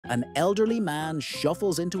an elderly man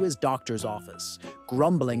shuffles into his doctor's office,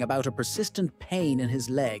 grumbling about a persistent pain in his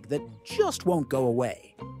leg that just won't go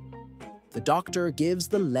away. The doctor gives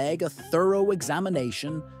the leg a thorough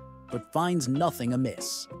examination, but finds nothing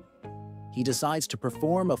amiss. He decides to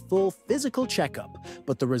perform a full physical checkup,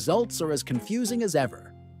 but the results are as confusing as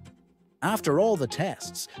ever. After all the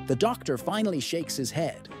tests, the doctor finally shakes his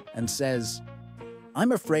head and says,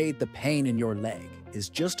 "I'm afraid the pain in your leg is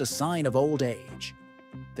just a sign of old age.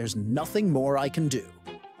 There's nothing more I can do."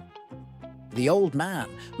 The old man,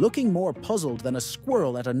 looking more puzzled than a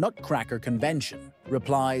squirrel at a nutcracker convention,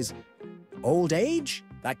 replies, "Old age?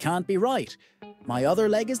 That can't be right. My other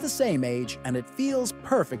leg is the same age and it feels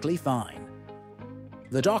perfectly fine."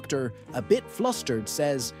 The doctor, a bit flustered,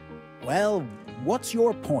 says, "Well, what's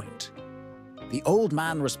your point?" The old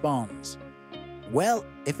man responds, "Well,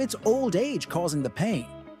 if it's old age causing the pain,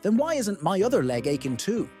 then why isn't my other leg aching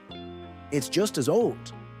too? It's just as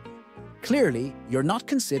old." Clearly, you're not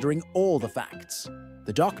considering all the facts.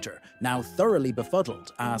 The doctor, now thoroughly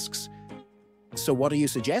befuddled, asks, "So what are you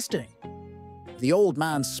suggesting?" The old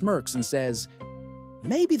man smirks and says,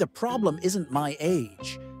 "Maybe the problem isn't my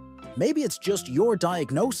age. Maybe it's just your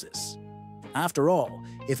diagnosis. After all,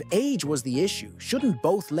 if age was the issue, shouldn't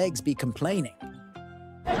both legs be complaining?"